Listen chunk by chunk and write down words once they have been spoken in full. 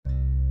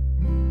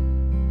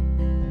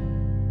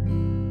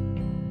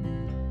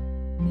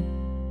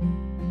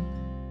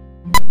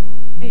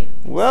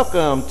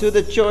Welcome to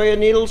the Choya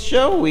Needles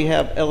Show. We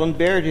have Ellen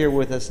Baird here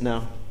with us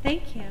now.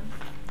 Thank you.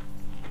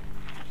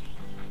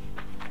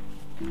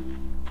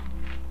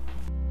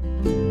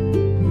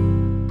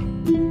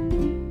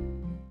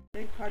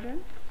 Beg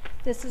pardon?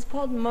 This is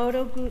called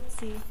Moto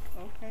Guzzi.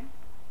 Okay.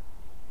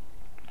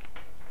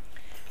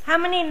 How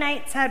many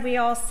nights had we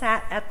all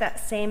sat at that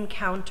same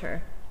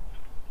counter?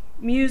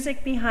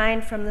 Music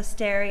behind from the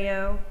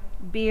stereo,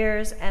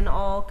 beers and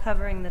all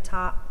covering the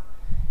top.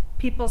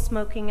 People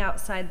smoking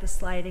outside the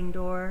sliding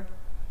door.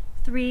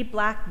 3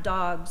 black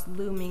dogs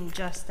looming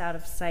just out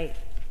of sight.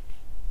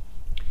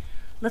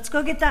 Let's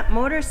go get that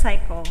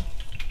motorcycle.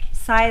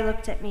 Cy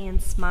looked at me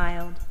and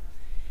smiled.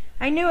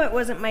 I knew it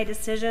wasn't my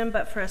decision,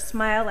 but for a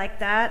smile like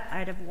that,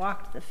 I'd have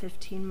walked the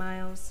 15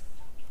 miles.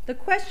 The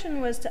question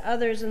was to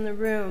others in the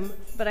room,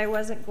 but I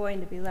wasn't going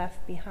to be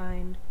left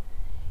behind.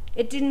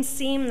 It didn't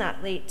seem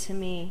that late to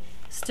me.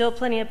 Still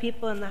plenty of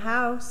people in the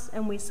house,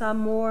 and we saw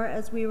more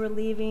as we were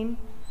leaving.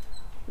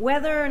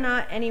 Whether or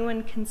not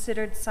anyone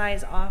considered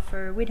Cy's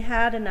offer, we'd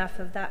had enough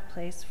of that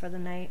place for the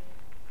night.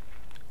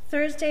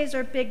 Thursdays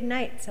are big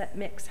nights at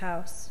Mick's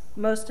house.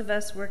 Most of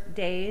us work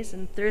days,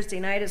 and Thursday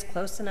night is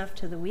close enough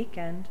to the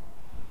weekend.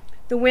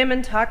 The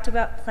women talked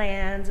about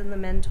plans, and the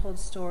men told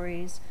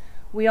stories.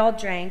 We all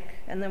drank,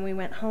 and then we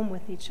went home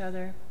with each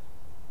other.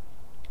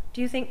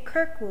 Do you think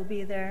Kirk will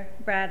be there?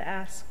 Brad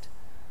asked.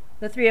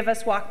 The 3 of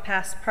us walked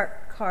past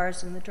parked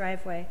cars in the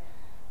driveway.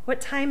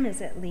 What time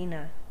is it,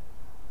 Lena?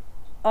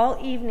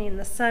 All evening,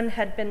 the sun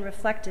had been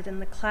reflected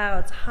in the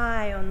clouds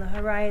high on the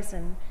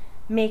horizon,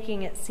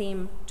 making it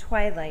seem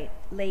twilight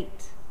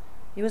late.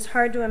 It was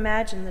hard to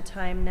imagine the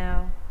time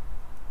now.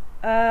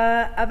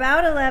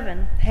 About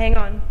 11. Hang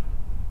on.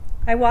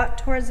 I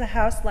walked towards the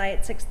house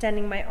lights,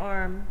 extending my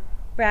arm.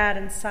 Brad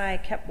and Cy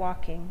kept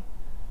walking.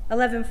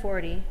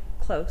 11:40.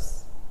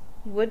 Close.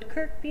 Would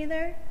Kirk be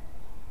there?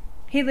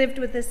 He lived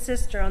with his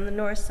sister on the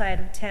north side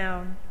of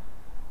town.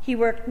 He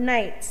worked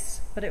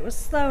nights, but it was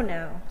slow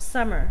now,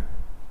 summer.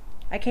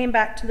 I came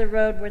back to the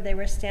road where they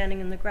were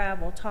standing in the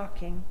gravel,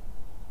 talking.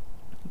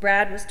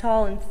 Brad was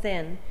tall and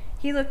thin.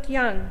 He looked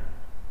young.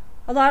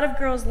 A lot of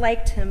girls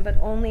liked him, but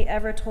only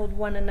ever told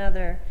one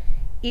another,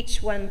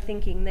 each one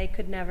thinking they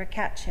could never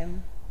catch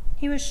him.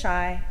 He was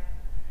shy.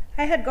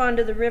 I had gone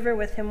to the river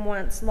with him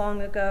once, long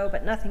ago,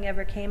 but nothing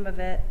ever came of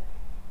it.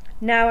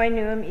 Now I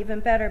knew him even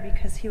better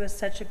because he was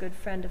such a good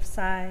friend of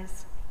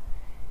Cy's.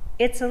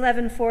 It's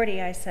 11:40,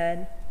 I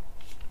said.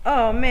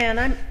 Oh man,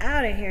 I'm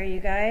out of here, you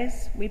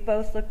guys. We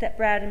both looked at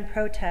Brad in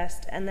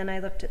protest, and then I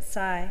looked at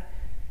Cy.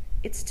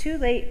 It's too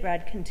late,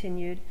 Brad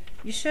continued.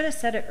 You should have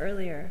said it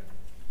earlier.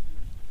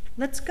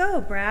 Let's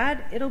go,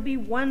 Brad. It'll be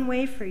one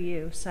way for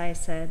you, Cy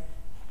said.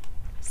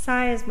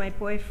 Cy is my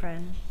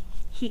boyfriend.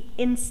 He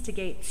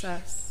instigates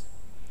us.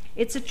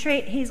 It's a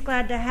trait he's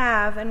glad to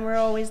have, and we're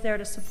always there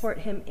to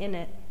support him in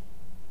it.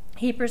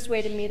 He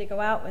persuaded me to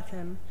go out with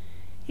him.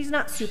 He's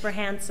not super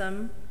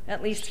handsome.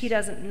 At least he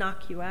doesn't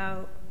knock you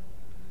out.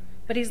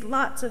 But he's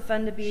lots of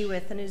fun to be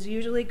with and is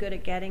usually good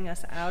at getting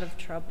us out of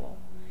trouble.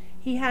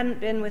 He hadn't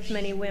been with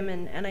many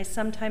women, and I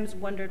sometimes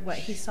wondered what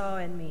he saw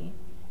in me.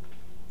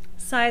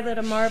 Cy lit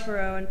a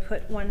Marlboro and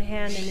put one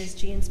hand in his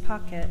jeans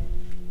pocket.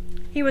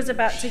 He was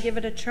about to give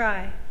it a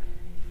try.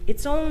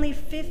 It's only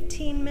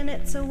 15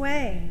 minutes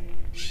away.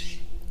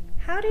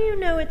 How do you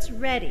know it's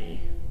ready?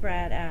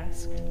 Brad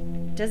asked.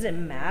 Does it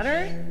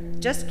matter?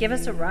 Just give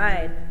us a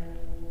ride.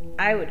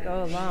 I would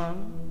go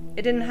along.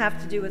 It didn't have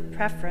to do with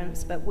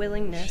preference, but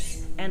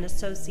willingness and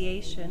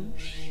association.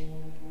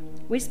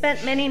 We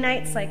spent many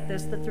nights like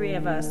this, the 3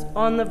 of us,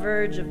 on the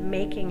verge of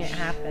making it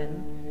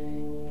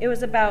happen. It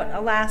was about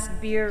a last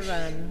beer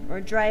run, or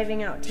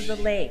driving out to the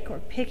lake, or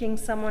picking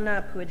someone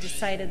up who had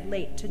decided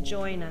late to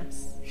join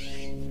us.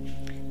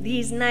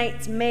 These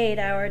nights made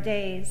our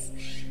days.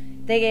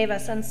 They gave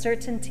us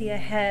uncertainty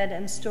ahead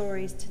and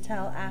stories to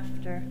tell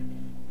after.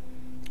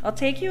 I'll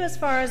take you as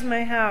far as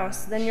my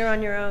house, then you're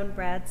on your own,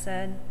 Brad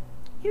said.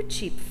 You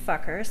cheap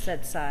fucker,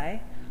 said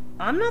Cy.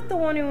 I'm not the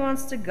one who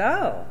wants to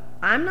go.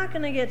 I'm not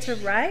going to get to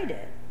ride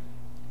it.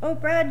 Oh,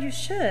 Brad, you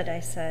should,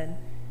 I said.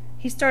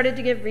 He started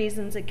to give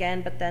reasons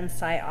again, but then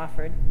Cy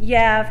offered,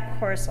 yeah, of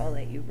course I'll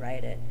let you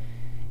ride it.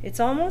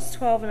 It's almost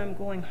 12 and I'm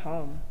going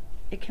home.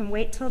 It can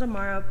wait till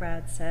tomorrow,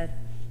 Brad said.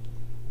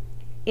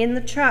 In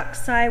the truck,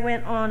 Cy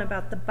went on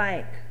about the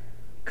bike.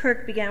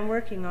 Kirk began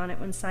working on it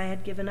when Cy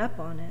had given up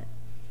on it.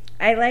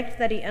 I liked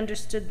that he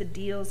understood the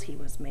deals he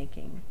was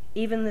making,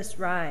 even this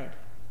ride.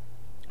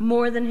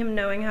 More than him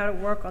knowing how to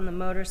work on the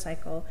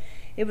motorcycle,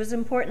 it was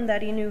important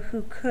that he knew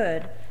who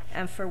could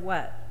and for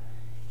what.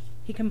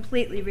 He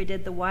completely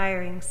redid the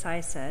wiring,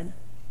 Cy said.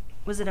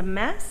 Was it a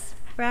mess?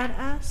 Brad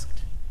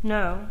asked.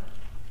 No.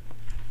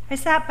 I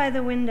sat by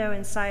the window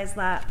in Cy's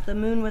lap. The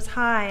moon was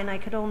high, and I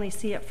could only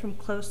see it from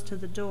close to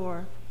the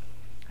door.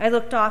 I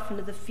looked off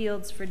into the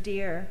fields for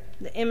deer.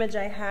 The image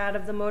I had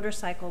of the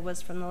motorcycle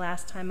was from the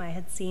last time I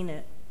had seen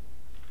it.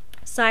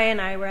 Cy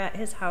and I were at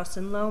his house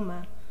in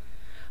Loma.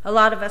 A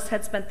lot of us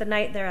had spent the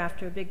night there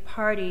after a big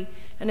party,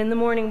 and in the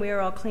morning we were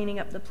all cleaning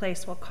up the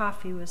place while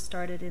coffee was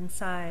started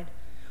inside.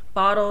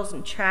 Bottles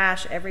and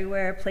trash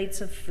everywhere, plates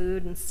of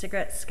food and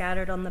cigarettes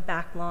scattered on the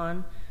back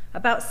lawn.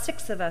 About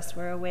 6 of us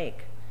were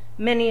awake.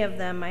 Many of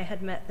them I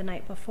had met the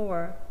night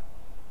before.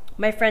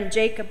 My friend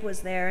Jacob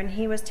was there, and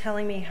he was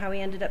telling me how he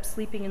ended up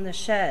sleeping in the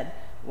shed.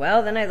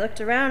 Well, then I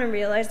looked around and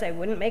realized I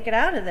wouldn't make it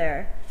out of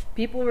there.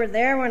 People were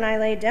there when I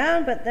lay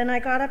down, but then I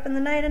got up in the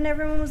night and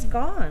everyone was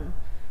gone.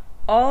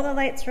 All the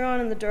lights were on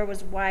and the door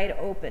was wide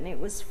open. It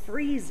was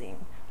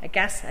freezing. I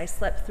guess I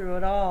slept through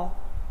it all.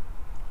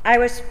 I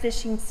was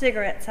fishing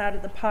cigarettes out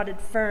of the potted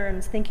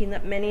ferns, thinking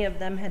that many of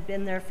them had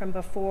been there from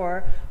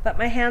before, but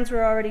my hands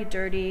were already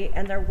dirty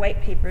and their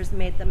white papers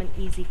made them an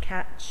easy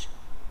catch.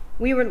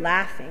 We were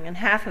laughing, and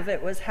half of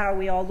it was how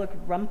we all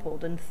looked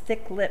rumpled and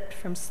thick-lipped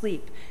from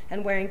sleep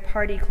and wearing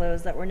party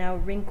clothes that were now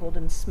wrinkled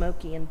and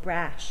smoky and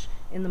brash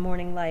in the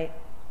morning light.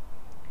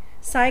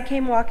 Cy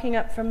came walking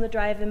up from the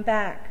drive-in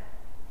back.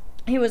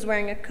 He was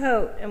wearing a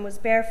coat and was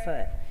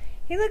barefoot.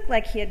 He looked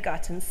like he had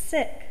gotten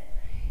sick.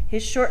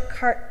 His short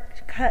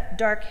cut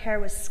dark hair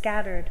was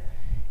scattered.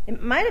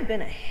 It might have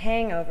been a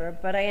hangover,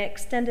 but I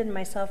extended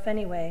myself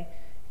anyway.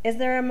 Is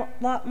there a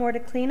lot more to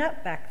clean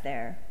up back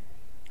there?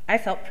 I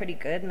felt pretty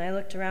good, and I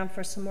looked around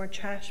for some more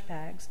trash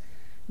bags.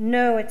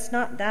 No, it's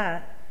not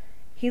that.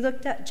 He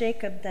looked at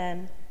Jacob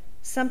then.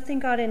 Something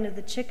got into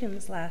the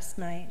chickens last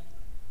night.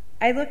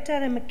 I looked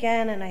at him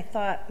again, and I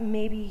thought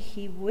maybe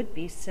he would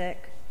be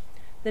sick.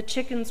 The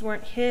chickens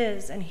weren't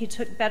his, and he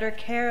took better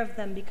care of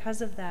them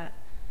because of that.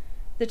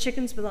 The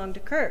chickens belonged to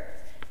Kirk,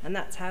 and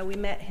that's how we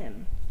met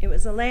him. It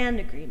was a land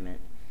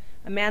agreement.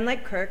 A man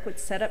like Kirk would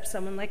set up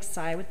someone like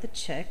Cy with the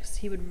chicks.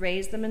 He would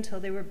raise them until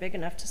they were big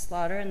enough to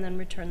slaughter and then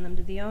return them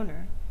to the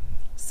owner.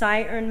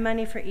 Cy earned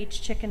money for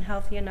each chicken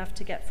healthy enough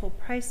to get full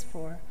price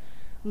for,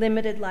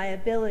 limited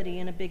liability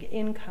and a big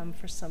income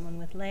for someone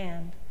with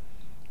land.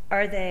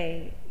 Are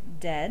they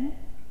dead?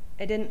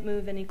 I didn't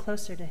move any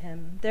closer to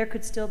him. There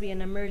could still be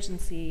an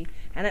emergency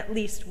and at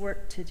least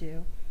work to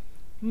do.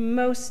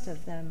 Most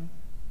of them.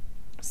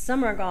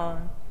 Some are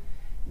gone.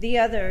 The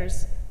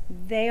others,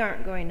 they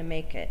aren't going to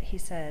make it, he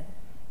said.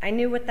 I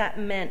knew what that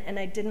meant, and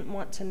I didn't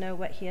want to know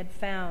what he had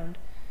found.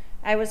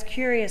 I was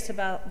curious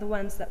about the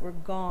ones that were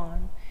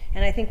gone,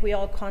 and I think we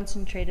all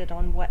concentrated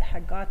on what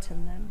had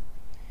gotten them.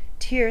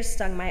 Tears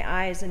stung my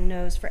eyes and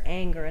nose for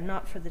anger and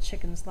not for the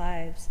chickens'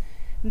 lives.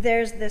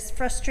 There's this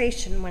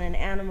frustration when an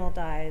animal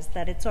dies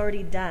that it's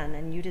already done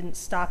and you didn't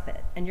stop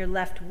it, and you're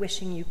left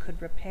wishing you could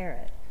repair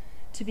it,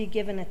 to be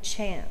given a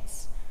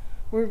chance.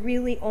 We're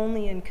really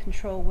only in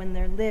control when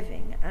they're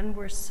living, and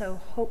we're so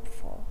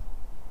hopeful.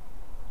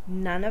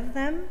 None of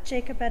them?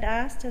 Jacob had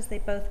asked as they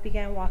both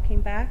began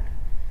walking back.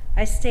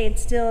 I stayed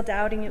still,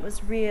 doubting it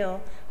was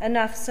real,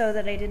 enough so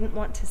that I didn't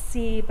want to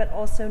see, but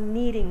also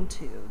needing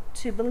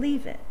to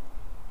believe it.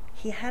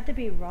 He had to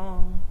be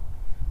wrong.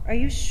 Are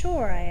you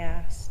sure? I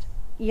asked.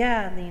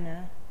 Yeah,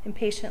 Lena.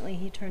 Impatiently,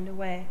 he turned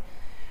away.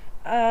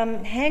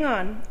 Hang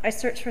on. I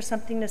searched for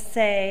something to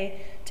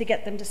say, to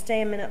get them to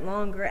stay a minute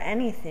longer,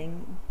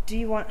 anything. Do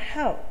you want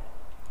help?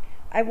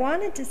 I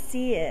wanted to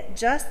see it,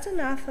 just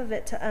enough of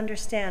it to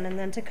understand, and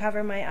then to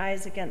cover my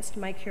eyes against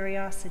my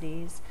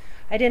curiosities.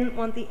 I didn't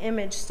want the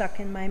image stuck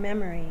in my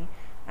memory.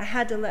 I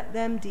had to let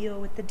them deal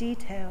with the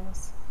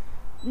details.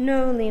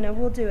 No, Lena,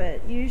 we'll do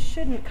it. You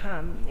shouldn't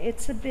come.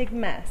 It's a big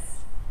mess.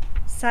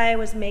 Cy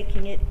was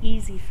making it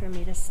easy for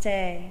me to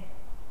stay.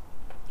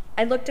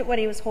 I looked at what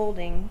he was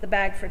holding, the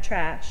bag for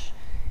trash.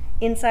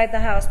 Inside the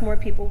house, more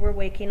people were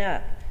waking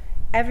up.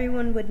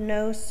 Everyone would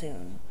know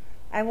soon.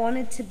 I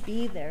wanted to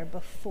be there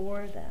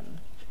before them.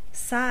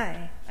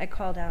 Cy, I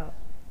called out.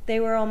 They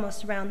were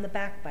almost around the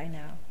back by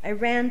now. I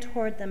ran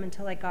toward them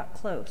until I got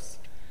close.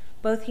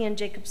 Both he and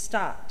Jacob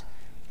stopped.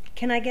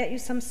 Can I get you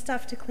some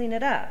stuff to clean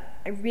it up?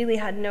 I really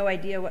had no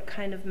idea what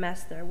kind of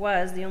mess there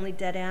was. The only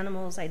dead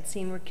animals I'd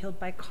seen were killed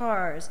by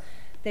cars.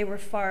 They were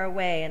far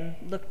away and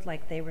looked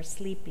like they were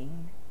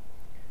sleeping.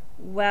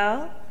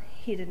 Well,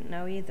 he didn't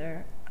know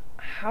either.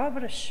 How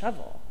about a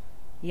shovel?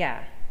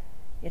 Yeah,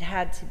 it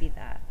had to be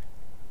that.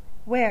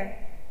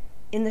 Where?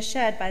 In the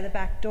shed by the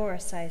back door,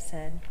 Cy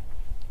said.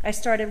 I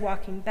started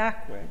walking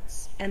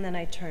backwards, and then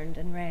I turned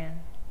and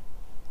ran.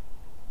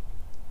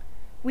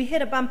 We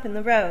hit a bump in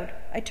the road.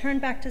 I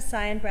turned back to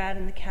Cy and Brad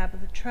in the cab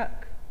of the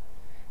truck.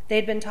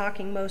 They'd been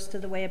talking most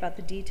of the way about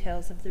the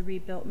details of the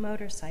rebuilt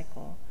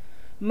motorcycle.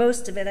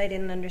 Most of it I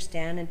didn't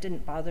understand and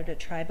didn't bother to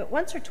try, but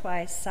once or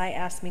twice Cy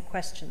asked me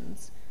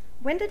questions.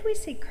 When did we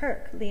see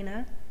Kirk,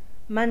 Lena?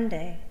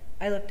 Monday.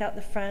 I looked out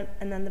the front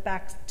and then the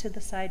back to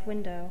the side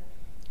window.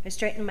 I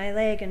straightened my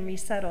leg and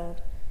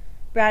resettled.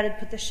 Brad had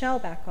put the shell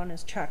back on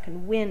his truck,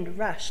 and wind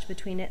rushed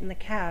between it and the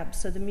cab,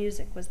 so the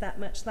music was that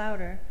much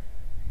louder.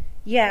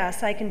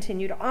 Yes, I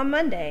continued, on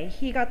Monday.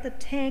 He got the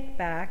tank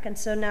back, and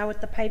so now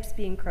with the pipes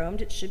being chromed,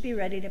 it should be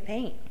ready to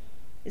paint.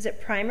 Is it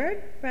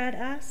primered? Brad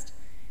asked.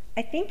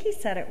 I think he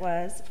said it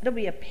was. It'll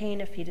be a pain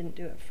if he didn't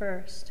do it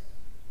first.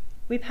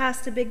 We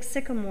passed a big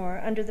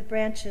sycamore. Under the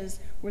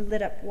branches were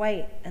lit up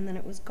white, and then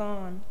it was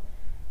gone.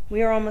 We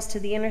were almost to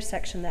the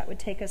intersection that would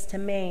take us to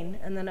Maine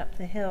and then up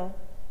the hill.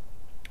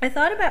 I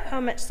thought about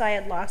how much Cy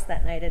had lost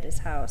that night at his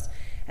house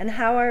and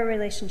how our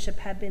relationship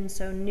had been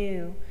so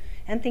new,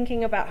 and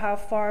thinking about how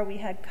far we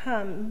had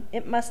come,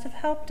 it must have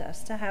helped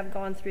us to have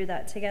gone through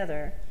that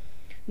together.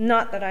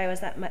 Not that I was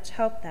that much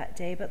help that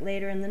day, but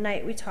later in the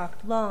night we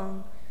talked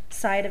long,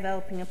 Cy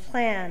developing a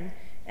plan,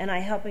 and I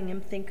helping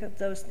him think of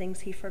those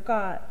things he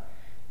forgot.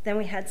 Then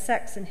we had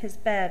sex in his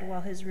bed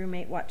while his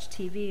roommate watched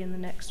TV in the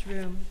next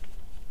room.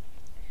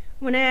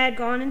 When I had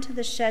gone into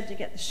the shed to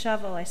get the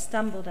shovel, I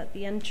stumbled at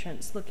the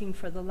entrance looking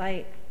for the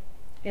light.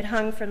 It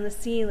hung from the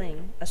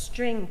ceiling. A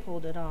string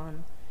pulled it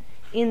on.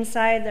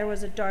 Inside there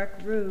was a dark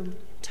room,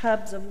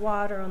 tubs of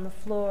water on the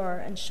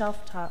floor and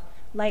shelf top,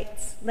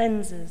 lights,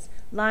 lenses,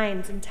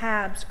 lines and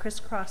tabs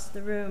crisscrossed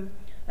the room,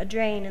 a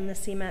drain in the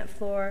cement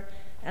floor,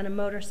 and a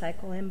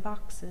motorcycle in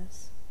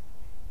boxes.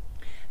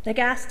 The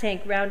gas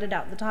tank rounded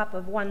out the top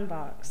of one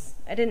box.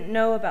 I didn't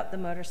know about the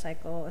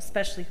motorcycle,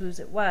 especially whose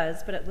it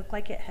was, but it looked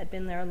like it had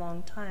been there a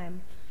long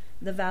time,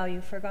 the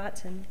value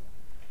forgotten.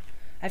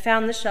 I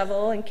found the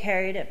shovel and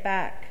carried it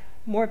back.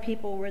 More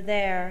people were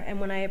there, and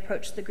when I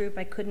approached the group,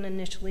 I couldn't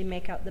initially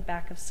make out the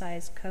back of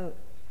Cy's coat.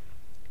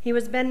 He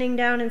was bending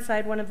down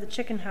inside one of the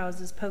chicken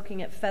houses,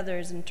 poking at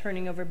feathers and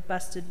turning over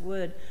busted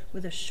wood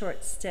with a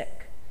short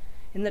stick.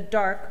 In the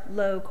dark,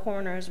 low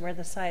corners where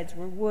the sides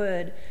were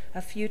wood,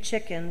 a few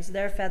chickens,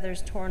 their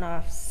feathers torn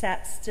off,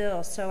 sat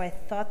still, so I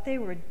thought they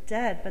were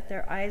dead, but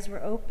their eyes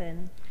were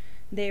open.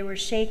 They were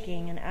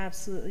shaking and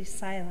absolutely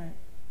silent.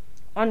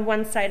 On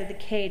one side of the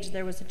cage,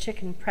 there was a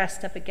chicken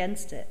pressed up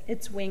against it,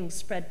 its wings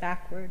spread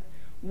backward.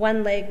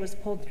 One leg was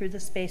pulled through the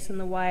space in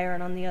the wire,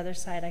 and on the other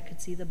side I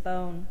could see the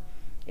bone.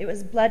 It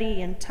was bloody,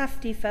 and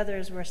tufty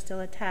feathers were still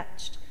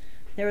attached.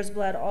 There was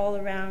blood all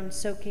around,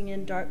 soaking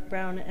in dark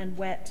brown and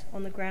wet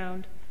on the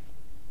ground.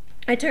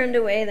 I turned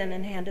away then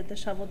and handed the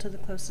shovel to the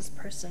closest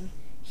person.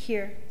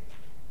 Here.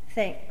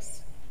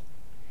 Thanks.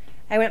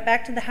 I went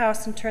back to the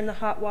house and turned the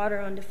hot water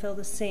on to fill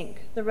the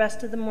sink. The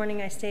rest of the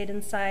morning I stayed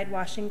inside,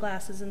 washing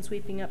glasses and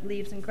sweeping up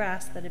leaves and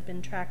grass that had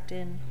been tracked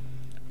in.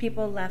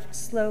 People left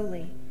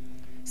slowly.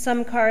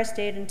 Some cars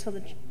stayed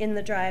in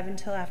the drive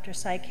until after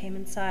Cy came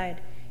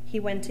inside.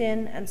 He went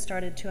in and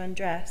started to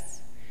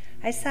undress.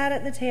 I sat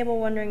at the table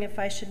wondering if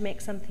I should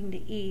make something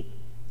to eat.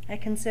 I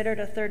considered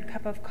a third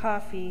cup of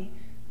coffee.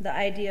 The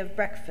idea of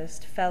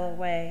breakfast fell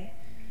away.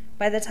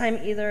 By the time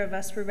either of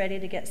us were ready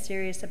to get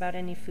serious about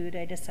any food,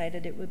 I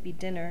decided it would be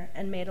dinner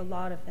and made a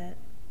lot of it.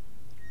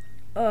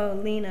 Oh,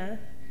 Lena.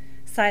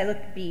 Cy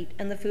looked beat,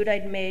 and the food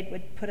I'd made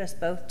would put us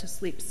both to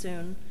sleep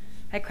soon.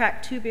 I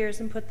cracked 2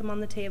 beers and put them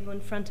on the table in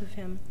front of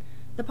him.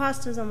 The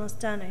pasta's almost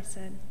done, I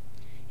said.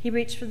 He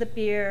reached for the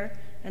beer,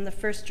 and the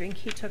first drink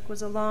he took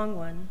was a long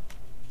one.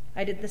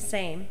 I did the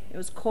same. It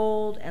was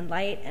cold and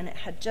light, and it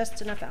had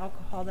just enough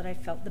alcohol that I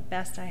felt the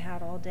best I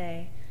had all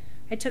day.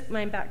 I took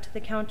mine back to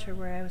the counter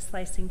where I was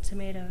slicing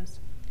tomatoes.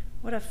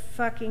 What a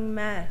fucking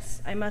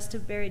mess. I must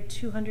have buried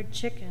 200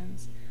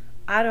 chickens.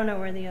 I don't know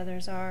where the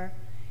others are.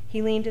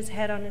 He leaned his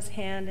head on his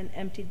hand and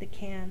emptied the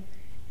can.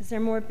 Is there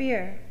more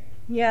beer?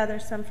 Yeah,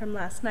 there's some from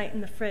last night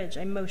in the fridge.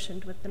 I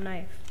motioned with the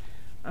knife.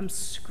 I'm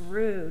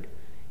screwed.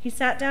 He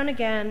sat down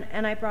again,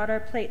 and I brought our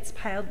plates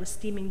piled with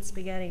steaming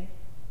spaghetti.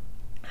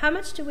 How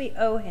much do we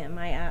owe him?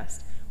 I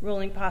asked,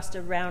 rolling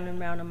pasta round and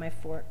round on my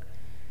fork.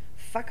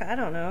 Fuck, I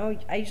don't know.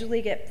 I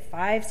usually get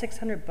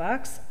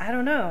 $500-600. I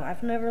don't know.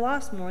 I've never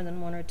lost more than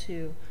 1 or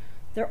 2.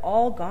 They're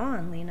all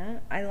gone,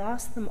 Lena. I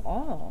lost them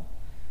all.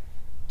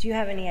 Do you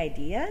have any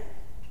idea?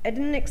 I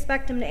didn't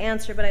expect him to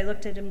answer, but I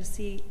looked at him to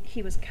see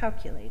he was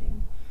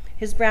calculating.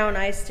 His brown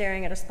eyes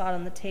staring at a spot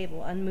on the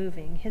table,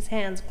 unmoving, his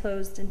hands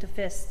closed into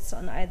fists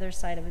on either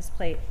side of his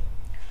plate.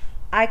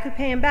 I could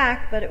pay him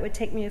back, but it would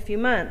take me a few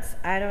months.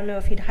 I don't know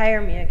if he'd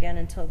hire me again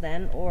until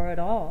then, or at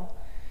all.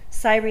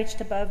 Cy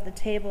reached above the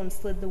table and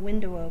slid the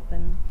window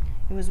open.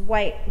 It was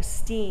white with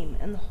steam,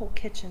 and the whole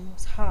kitchen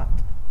was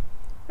hot.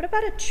 What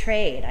about a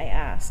trade? I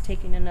asked,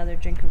 taking another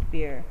drink of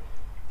beer.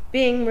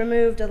 Being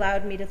removed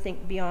allowed me to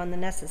think beyond the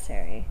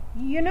necessary.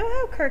 You know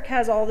how Kirk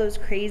has all those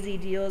crazy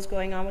deals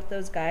going on with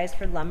those guys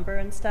for lumber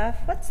and stuff?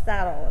 What's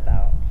that all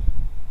about?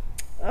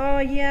 Oh,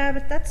 yeah,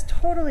 but that's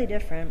totally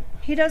different.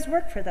 He does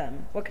work for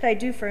them. What could I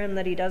do for him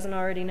that he doesn't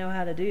already know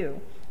how to do?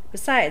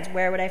 Besides,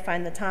 where would I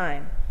find the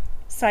time?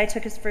 Cy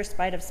took his first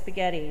bite of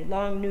spaghetti,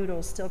 long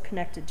noodles still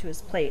connected to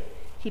his plate.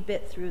 He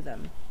bit through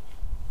them.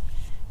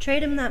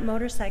 Trade him that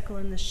motorcycle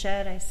in the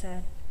shed, I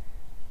said.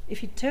 If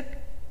he took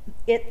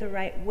it the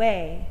right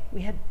way,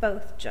 we had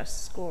both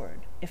just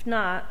scored. If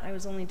not, I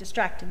was only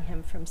distracting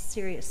him from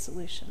serious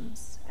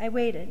solutions. I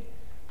waited.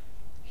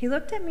 He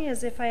looked at me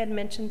as if I had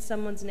mentioned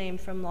someone's name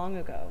from long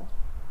ago.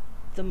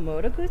 The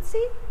Moto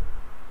Guzzi?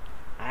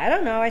 I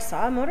don't know. I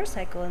saw a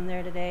motorcycle in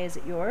there today. Is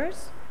it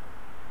yours?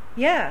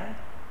 Yeah.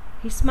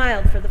 He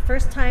smiled for the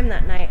first time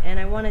that night, and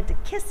I wanted to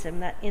kiss him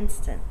that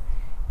instant.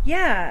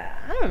 Yeah,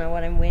 I don't know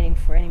what I'm waiting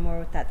for anymore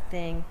with that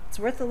thing. It's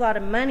worth a lot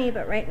of money,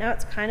 but right now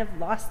it's kind of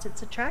lost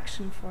its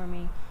attraction for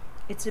me.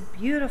 It's a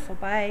beautiful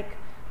bike.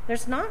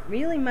 There's not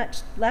really much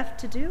left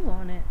to do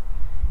on it.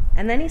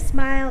 And then he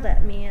smiled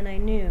at me, and I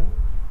knew.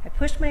 I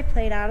pushed my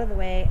plate out of the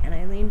way and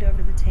I leaned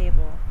over the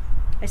table.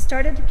 I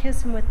started to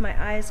kiss him with my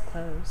eyes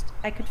closed.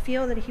 I could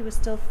feel that he was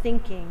still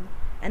thinking,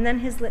 and then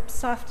his lips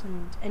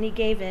softened and he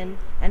gave in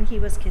and he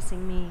was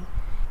kissing me.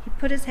 He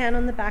put his hand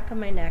on the back of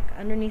my neck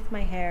underneath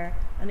my hair,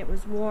 and it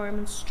was warm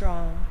and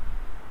strong.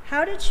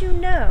 "How did you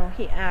know?"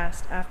 he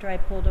asked after I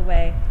pulled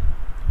away.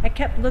 I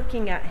kept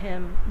looking at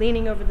him,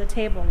 leaning over the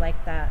table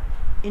like that,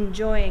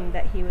 enjoying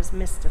that he was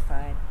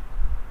mystified.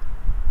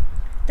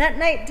 That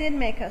night did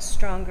make us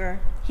stronger.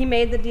 He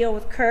made the deal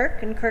with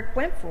Kirk, and Kirk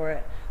went for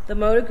it. The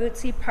Moto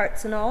Guzzi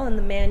parts and all, and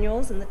the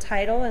manuals and the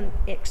title in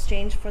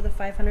exchange for the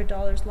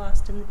 $500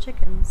 lost in the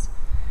chickens.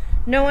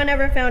 No one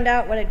ever found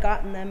out what had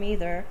gotten them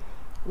either.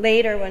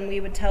 Later, when we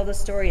would tell the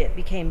story, it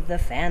became The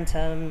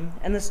Phantom,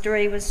 and the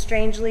story was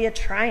strangely a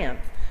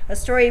triumph, a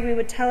story we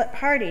would tell at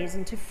parties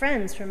and to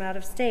friends from out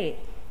of state.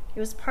 It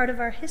was part of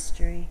our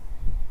history.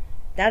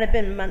 That had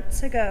been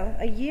months ago,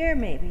 a year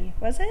maybe,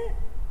 was it?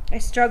 I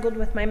struggled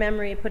with my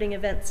memory, putting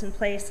events in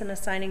place and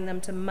assigning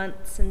them to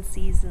months and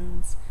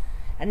seasons.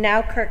 And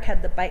now Kirk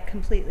had the bike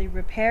completely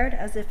repaired,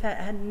 as if it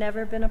had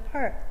never been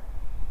apart.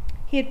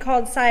 He had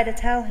called Cy to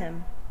tell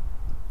him.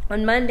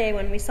 On Monday,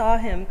 when we saw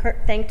him,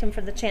 Kirk thanked him for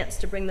the chance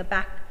to bring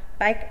the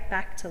bike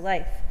back to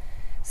life.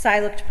 Cy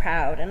looked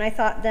proud, and I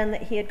thought then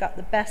that he had got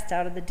the best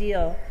out of the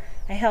deal.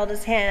 I held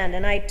his hand,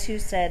 and I too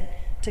said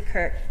to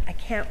Kirk, "I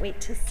can't wait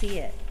to see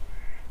it."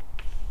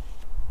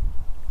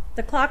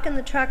 The clock in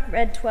the truck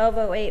read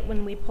 12:08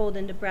 when we pulled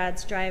into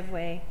Brad's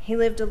driveway. He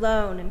lived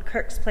alone, and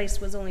Kirk's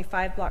place was only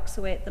 5 blocks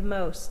away at the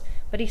most,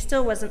 but he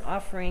still wasn't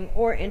offering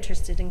or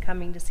interested in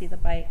coming to see the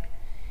bike.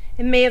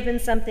 It may have been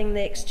something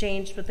they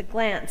exchanged with a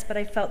glance, but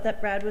I felt that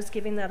Brad was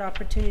giving that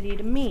opportunity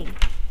to me,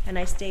 and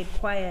I stayed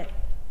quiet.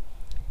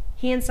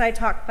 He and Cy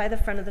talked by the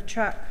front of the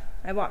truck.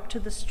 I walked to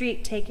the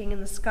street, taking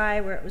in the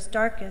sky where it was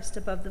darkest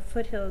above the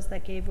foothills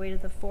that gave way to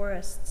the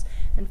forests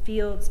and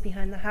fields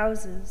behind the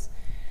houses.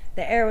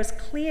 The air was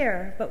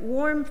clear, but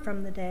warm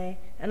from the day,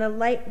 and a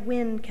light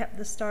wind kept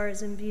the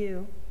stars in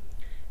view.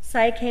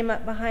 Cy came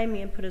up behind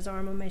me and put his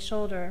arm on my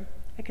shoulder.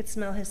 I could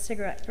smell his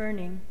cigarette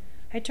burning.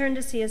 I turned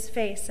to see his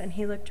face, and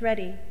he looked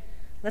ready.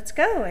 "Let's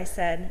go," I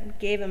said, and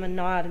gave him a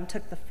nod and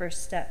took the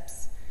first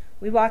steps.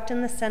 We walked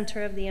in the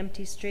center of the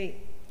empty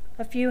street.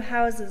 A few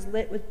houses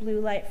lit with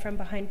blue light from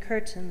behind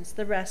curtains,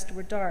 the rest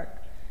were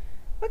dark.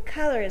 "What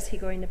color is he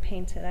going to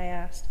paint it?" I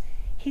asked.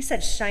 He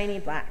said shiny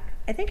black.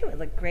 I think it would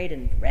look great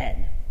in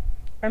red.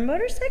 "Are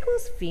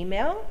motorcycles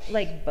female,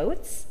 like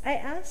boats?" I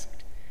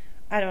asked.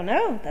 "I don't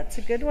know. That's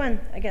a good one.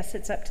 I guess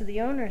it's up to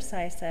the owner,"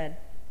 Cy said.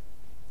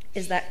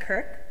 "Is that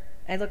Kirk?"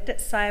 I looked at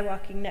Cy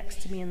walking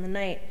next to me in the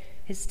night,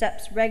 his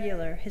steps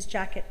regular, his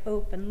jacket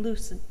open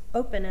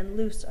and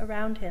loose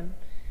around him.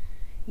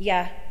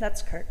 "Yeah,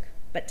 that's Kirk.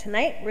 But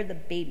tonight we're the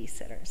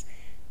babysitters."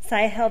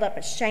 Cy held up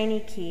a shiny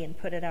key and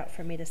put it out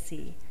for me to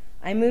see.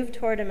 I moved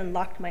toward him and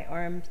locked my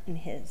arms in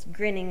his.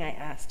 Grinning, I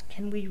asked,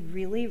 "Can we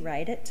really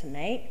ride it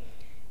tonight?"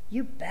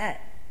 "You bet."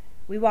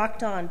 We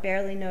walked on,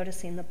 barely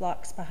noticing the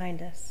blocks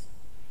behind us.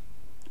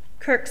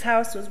 Kirk's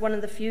house was one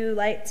of the few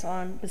lights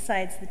on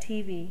besides the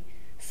TV.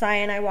 Cy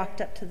and I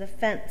walked up to the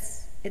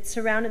fence. It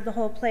surrounded the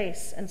whole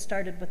place and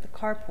started with the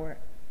carport.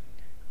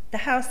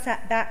 The house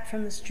sat back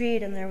from the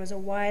street, and there was a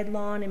wide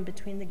lawn in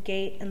between the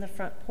gate and the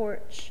front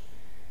porch.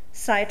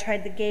 Cy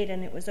tried the gate,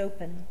 and it was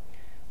open.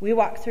 We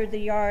walked through the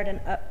yard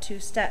and up 2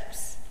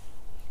 steps.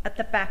 At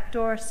the back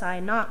door, Cy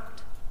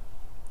knocked.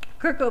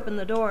 Kirk opened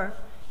the door.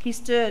 He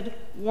stood,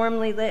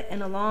 warmly lit,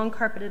 in a long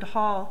carpeted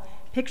hall,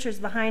 pictures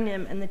behind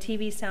him and the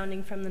TV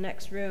sounding from the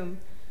next room.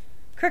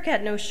 Kirk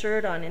had no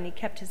shirt on, and he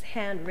kept his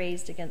hand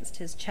raised against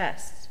his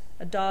chest.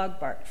 A dog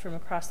barked from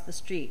across the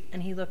street,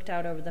 and he looked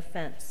out over the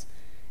fence.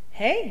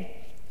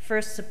 "Hey!"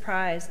 First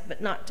surprised,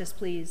 but not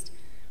displeased.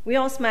 We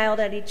all smiled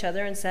at each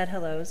other and said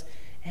hellos.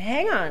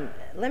 "Hang on,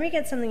 let me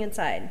get something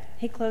inside."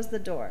 He closed the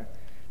door.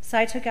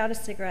 Cy took out a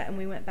cigarette, and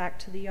we went back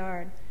to the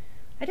yard.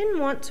 I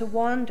didn't want to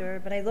wander,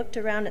 but I looked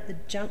around at the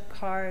junk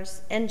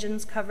cars,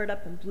 engines covered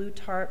up in blue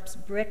tarps,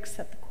 bricks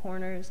at the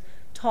corners,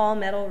 tall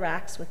metal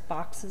racks with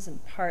boxes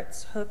and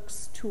parts,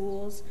 hooks,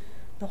 tools.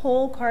 The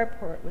whole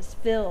carport was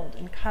filled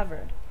and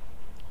covered.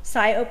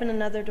 Cy opened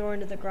another door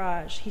into the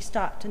garage. He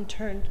stopped and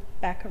turned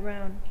back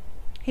around.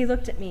 He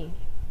looked at me.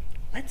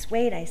 "Let's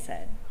wait," I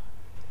said.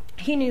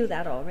 He knew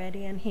that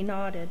already, and he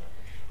nodded.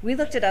 We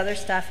looked at other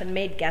stuff and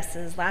made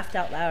guesses, laughed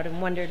out loud,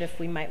 and wondered if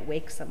we might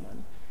wake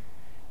someone.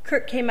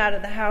 Kirk came out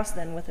of the house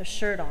then with a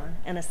shirt on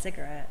and a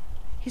cigarette.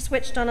 He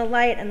switched on a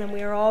light, and then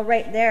we were all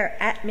right there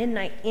at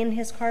midnight in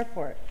his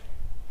carport.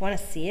 "Want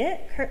to see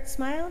it?" Kurt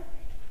smiled.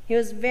 He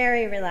was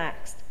very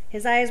relaxed.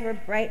 His eyes were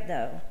bright,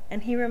 though,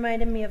 and he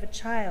reminded me of a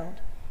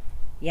child.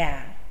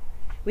 "Yeah."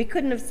 We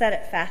couldn't have said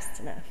it fast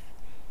enough.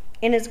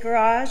 In his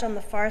garage on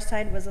the far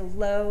side was a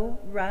low,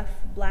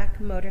 rough, black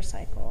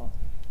motorcycle.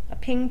 A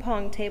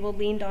ping-pong table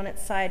leaned on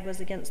its side was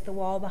against the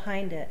wall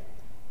behind it.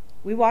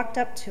 We walked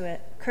up to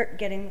it, Kurt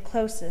getting the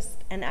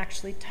closest and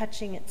actually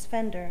touching its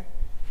fender.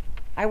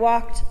 I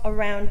walked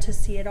around to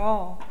see it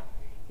all.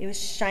 It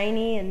was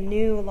shiny and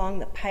new along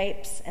the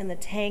pipes and the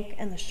tank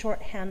and the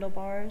short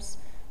handlebars.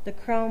 The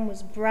chrome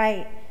was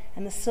bright,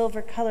 and the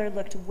silver color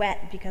looked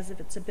wet because of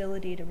its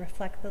ability to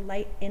reflect the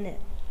light in it.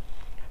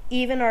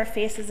 Even our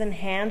faces and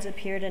hands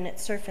appeared in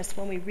its surface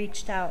when we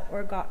reached out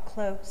or got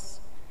close.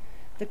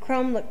 The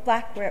chrome looked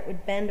black where it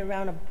would bend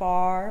around a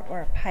bar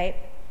or a pipe,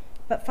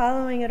 but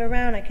following it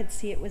around, I could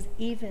see it was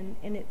even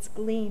in its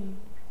gleam.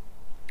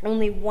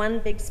 Only one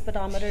big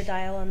speedometer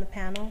dial on the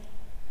panel.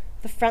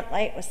 The front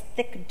light was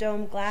thick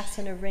domed glass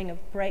in a ring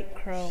of bright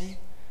chrome.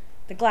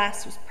 The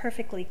glass was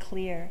perfectly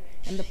clear,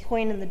 and the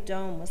point in the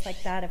dome was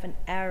like that of an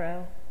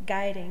arrow,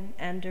 guiding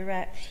and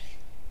direct.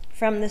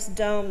 From this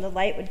dome, the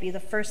light would be the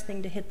first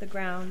thing to hit the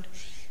ground.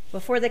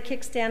 Before the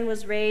kickstand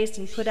was raised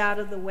and put out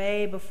of the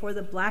way, before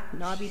the black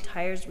knobby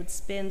tires would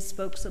spin,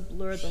 spokes a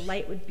blur, the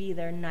light would be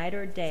there night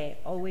or day,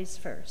 always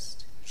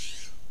first.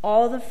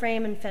 All the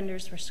frame and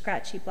fenders were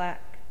scratchy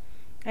black.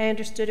 I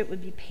understood it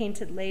would be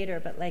painted later,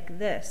 but like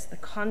this, the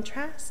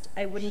contrast,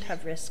 I wouldn't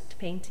have risked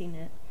painting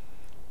it.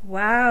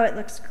 Wow, it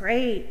looks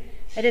great.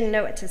 I didn't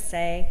know what to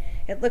say.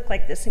 It looked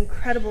like this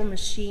incredible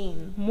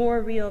machine,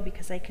 more real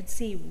because I could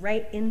see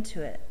right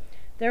into it.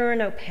 There were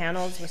no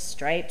panels with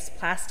stripes,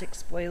 plastic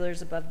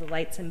spoilers above the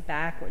lights and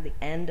back, or the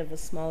end of a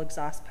small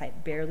exhaust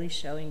pipe barely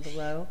showing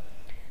below.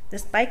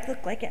 This bike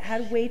looked like it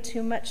had way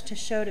too much to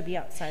show to be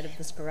outside of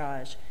this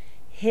garage.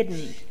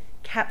 Hidden,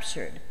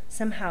 captured,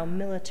 somehow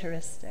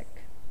militaristic.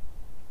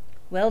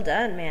 Well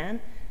done, man.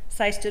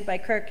 Cy stood by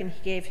Kirk and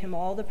he gave him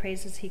all the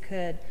praises he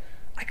could.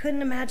 I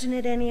couldn't imagine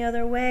it any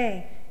other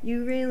way.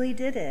 You really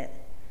did it.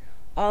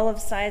 All of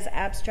Cy's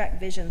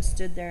abstract vision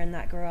stood there in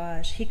that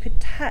garage. He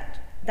could touch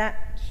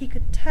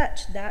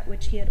that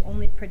which he had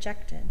only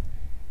projected.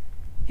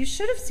 You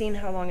should have seen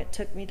how long it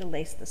took me to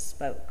lace the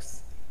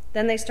spokes.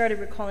 Then they started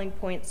recalling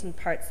points and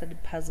parts that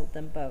had puzzled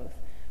them both.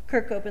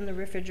 Kirk opened the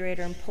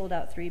refrigerator and pulled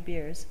out 3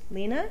 beers.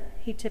 Lena?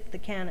 He tipped the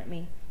can at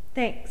me.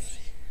 Thanks.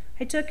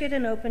 I took it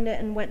and opened it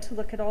and went to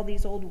look at all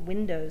these old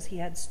windows he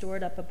had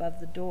stored up above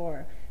the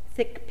door.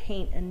 Thick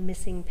paint and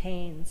missing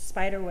panes.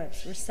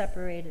 Spiderwebs were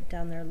separated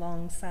down their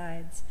long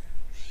sides.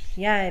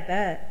 Yeah, I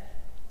bet.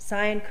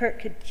 Cy and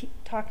Kirk could keep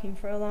talking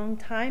for a long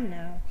time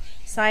now.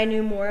 Cy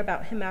knew more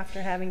about him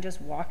after having just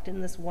walked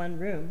in this one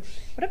room.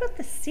 What about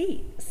the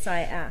seat?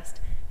 Cy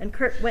asked, and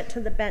Kirk went to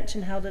the bench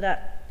and held it up.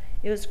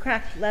 It was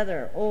cracked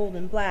leather, old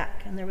and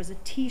black, and there was a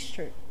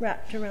T-shirt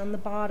wrapped around the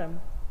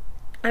bottom.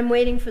 I'm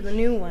waiting for the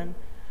new one.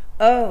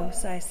 Oh,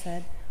 Cy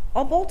said,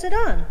 I'll bolt it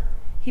on.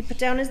 He put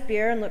down his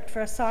beer and looked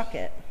for a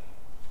socket.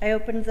 I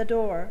opened the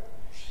door.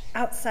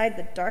 Outside,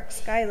 the dark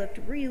sky looked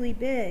really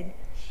big.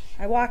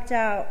 I walked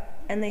out,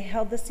 and they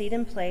held the seat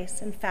in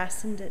place and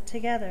fastened it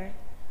together.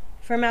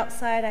 From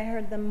outside, I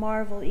heard them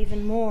marvel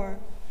even more.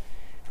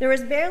 There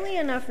was barely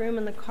enough room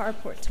in the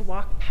carport to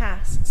walk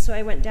past, so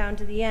I went down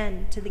to the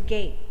end, to the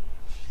gate.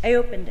 I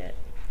opened it.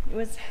 It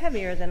was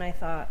heavier than I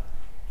thought.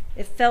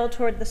 It fell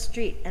toward the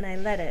street, and I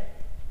let it.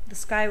 The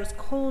sky was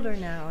colder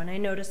now, and I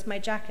noticed my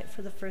jacket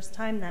for the first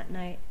time that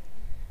night.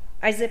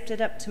 I zipped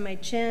it up to my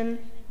chin,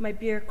 my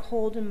beer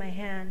cold in my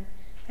hand.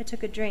 I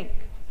took a drink.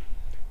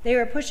 They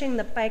were pushing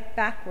the bike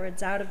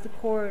backwards out of the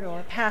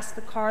corridor, past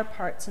the car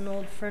parts and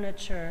old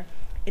furniture,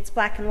 its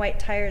black and white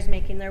tires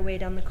making their way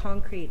down the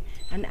concrete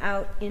and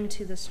out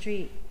into the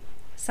street.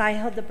 Cy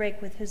held the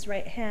brake with his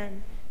right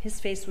hand. His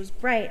face was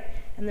bright,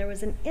 and there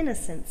was an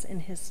innocence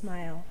in his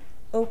smile,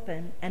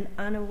 open and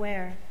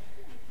unaware.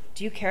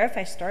 Do you care if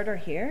I start her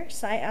here?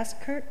 Cy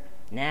asked Kirk.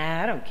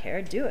 Nah, I don't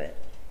care. Do it.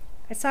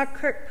 I saw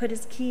Kirk put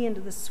his key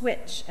into the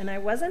switch, and I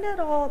wasn't at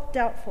all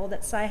doubtful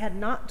that Cy had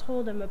not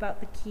told him about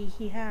the key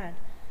he had.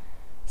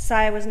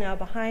 Cy was now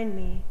behind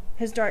me.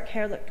 His dark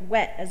hair looked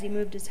wet as he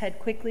moved his head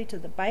quickly to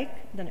the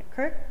bike, then at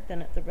Kirk,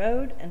 then at the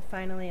road, and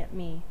finally at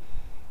me.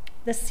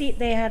 The seat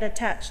they had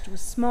attached was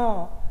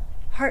small,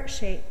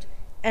 heart-shaped,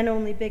 and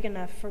only big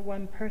enough for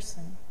one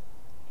person.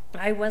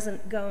 I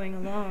wasn't going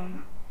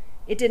along.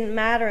 It didn't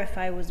matter if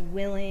I was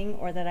willing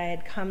or that I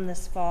had come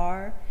this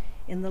far.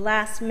 In the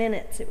last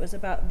minutes, it was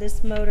about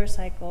this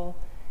motorcycle,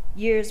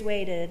 years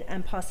waited,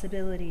 and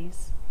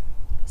possibilities.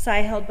 Cy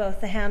held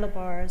both the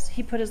handlebars.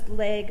 He put his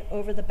leg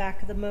over the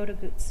back of the Moto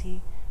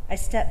Guzzi. I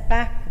stepped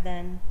back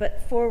then,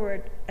 but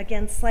forward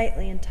again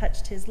slightly and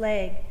touched his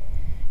leg.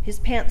 His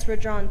pants were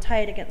drawn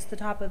tight against the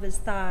top of his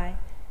thigh.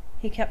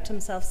 He kept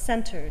himself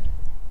centered,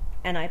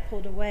 and I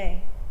pulled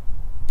away.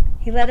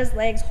 He let his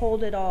legs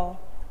hold it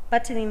all,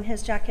 buttoning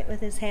his jacket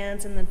with his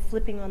hands and then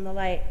flipping on the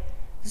light.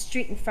 The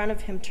street in front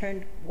of him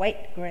turned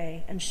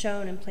white-gray and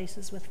shone in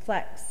places with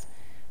flecks.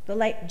 The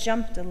light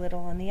jumped a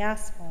little on the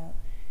asphalt.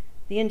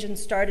 The engine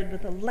started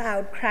with a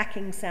loud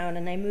cracking sound,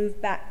 and I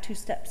moved back 2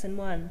 steps in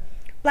one.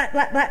 Blat,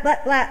 blat, blat,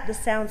 blat, blat. The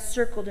sound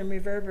circled and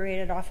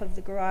reverberated off of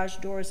the garage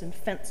doors and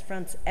fence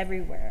fronts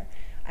everywhere.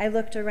 I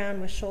looked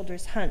around with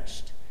shoulders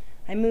hunched.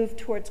 I moved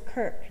towards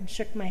Kirk and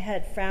shook my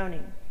head,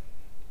 frowning.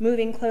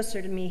 Moving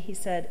closer to me, he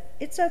said,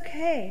 It's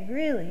okay,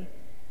 really.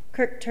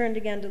 Kirk turned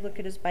again to look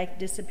at his bike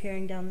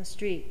disappearing down the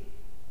street.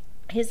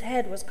 His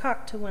head was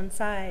cocked to one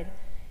side.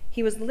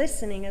 He was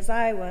listening as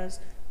I was,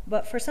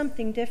 but for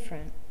something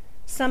different,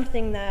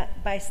 something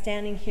that, by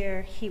standing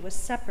here, he was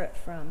separate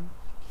from.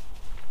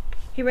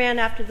 He ran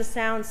after the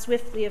sound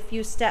swiftly a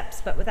few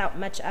steps, but without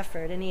much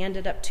effort, and he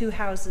ended up 2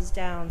 houses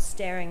down,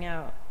 staring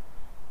out.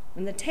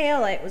 When the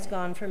taillight was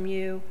gone from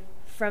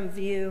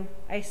view,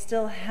 I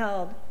still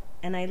held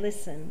and I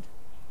listened,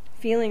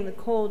 feeling the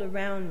cold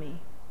around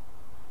me.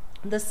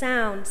 The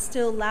sound,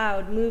 still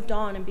loud, moved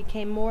on and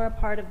became more a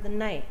part of the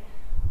night,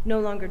 no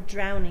longer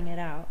drowning it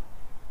out.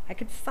 I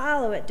could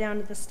follow it down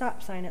to the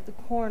stop sign at the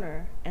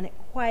corner, and it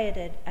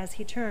quieted as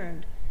he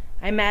turned.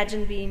 I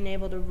imagined being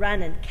able to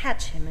run and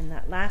catch him in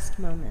that last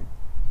moment.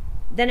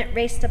 Then it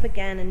raced up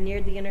again and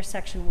neared the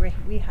intersection where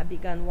we had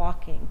begun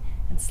walking,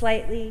 and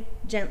slightly,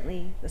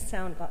 gently, the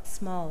sound got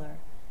smaller.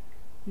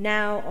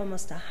 Now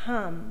almost a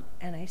hum,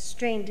 and I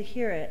strained to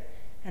hear it,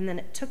 and then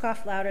it took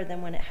off louder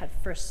than when it had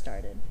first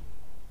started.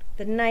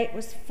 The night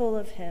was full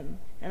of him,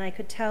 and I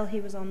could tell he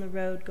was on the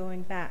road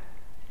going back.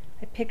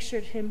 I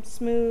pictured him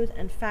smooth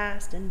and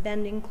fast and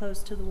bending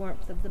close to the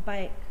warmth of the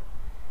bike.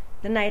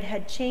 The night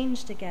had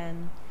changed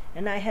again,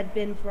 and I had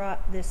been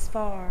brought this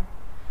far.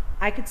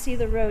 I could see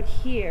the road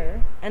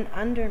here and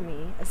under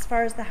me, as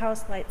far as the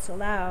house lights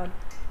allowed,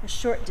 a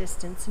short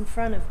distance in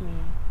front of me.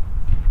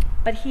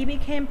 But he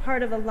became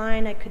part of a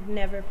line I could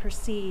never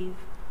perceive.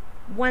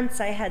 Once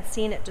I had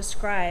seen it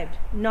described,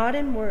 not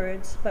in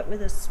words, but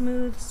with a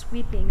smooth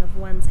sweeping of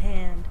one's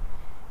hand.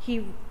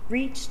 He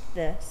reached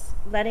this,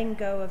 letting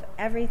go of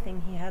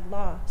everything he had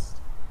lost.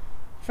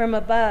 From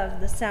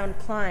above, the sound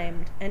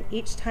climbed, and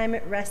each time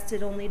it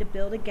rested only to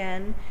build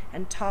again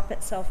and top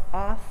itself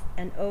off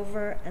and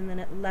over, and then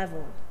it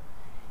leveled.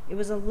 It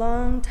was a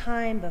long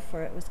time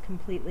before it was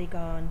completely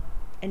gone,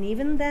 and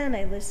even then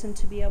I listened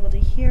to be able to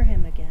hear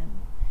him again,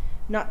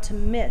 not to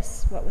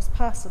miss what was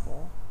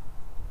possible.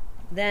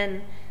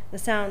 Then the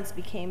sounds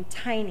became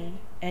tiny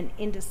and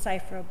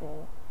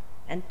indecipherable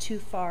and too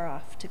far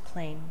off to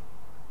claim.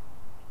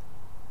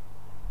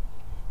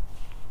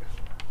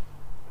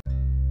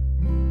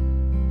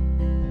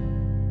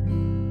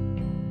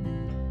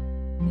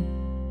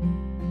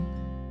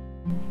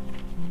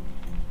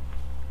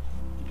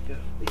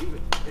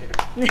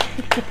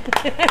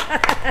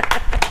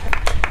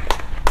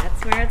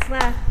 That's where it's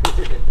left.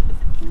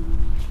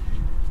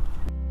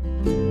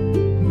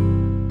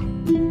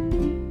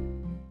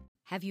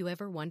 Have you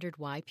ever wondered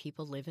why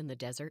people live in the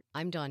desert?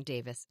 I'm Dawn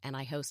Davis, and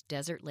I host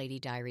Desert Lady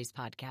Diaries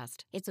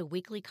podcast. It's a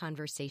weekly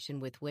conversation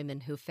with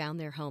women who found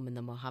their home in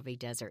the Mojave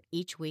Desert.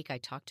 Each week, I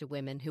talk to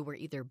women who were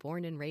either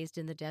born and raised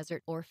in the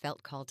desert or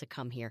felt called to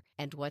come here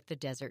and what the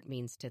desert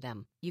means to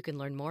them. You can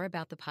learn more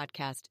about the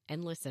podcast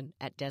and listen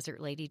at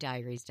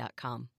desertladydiaries.com.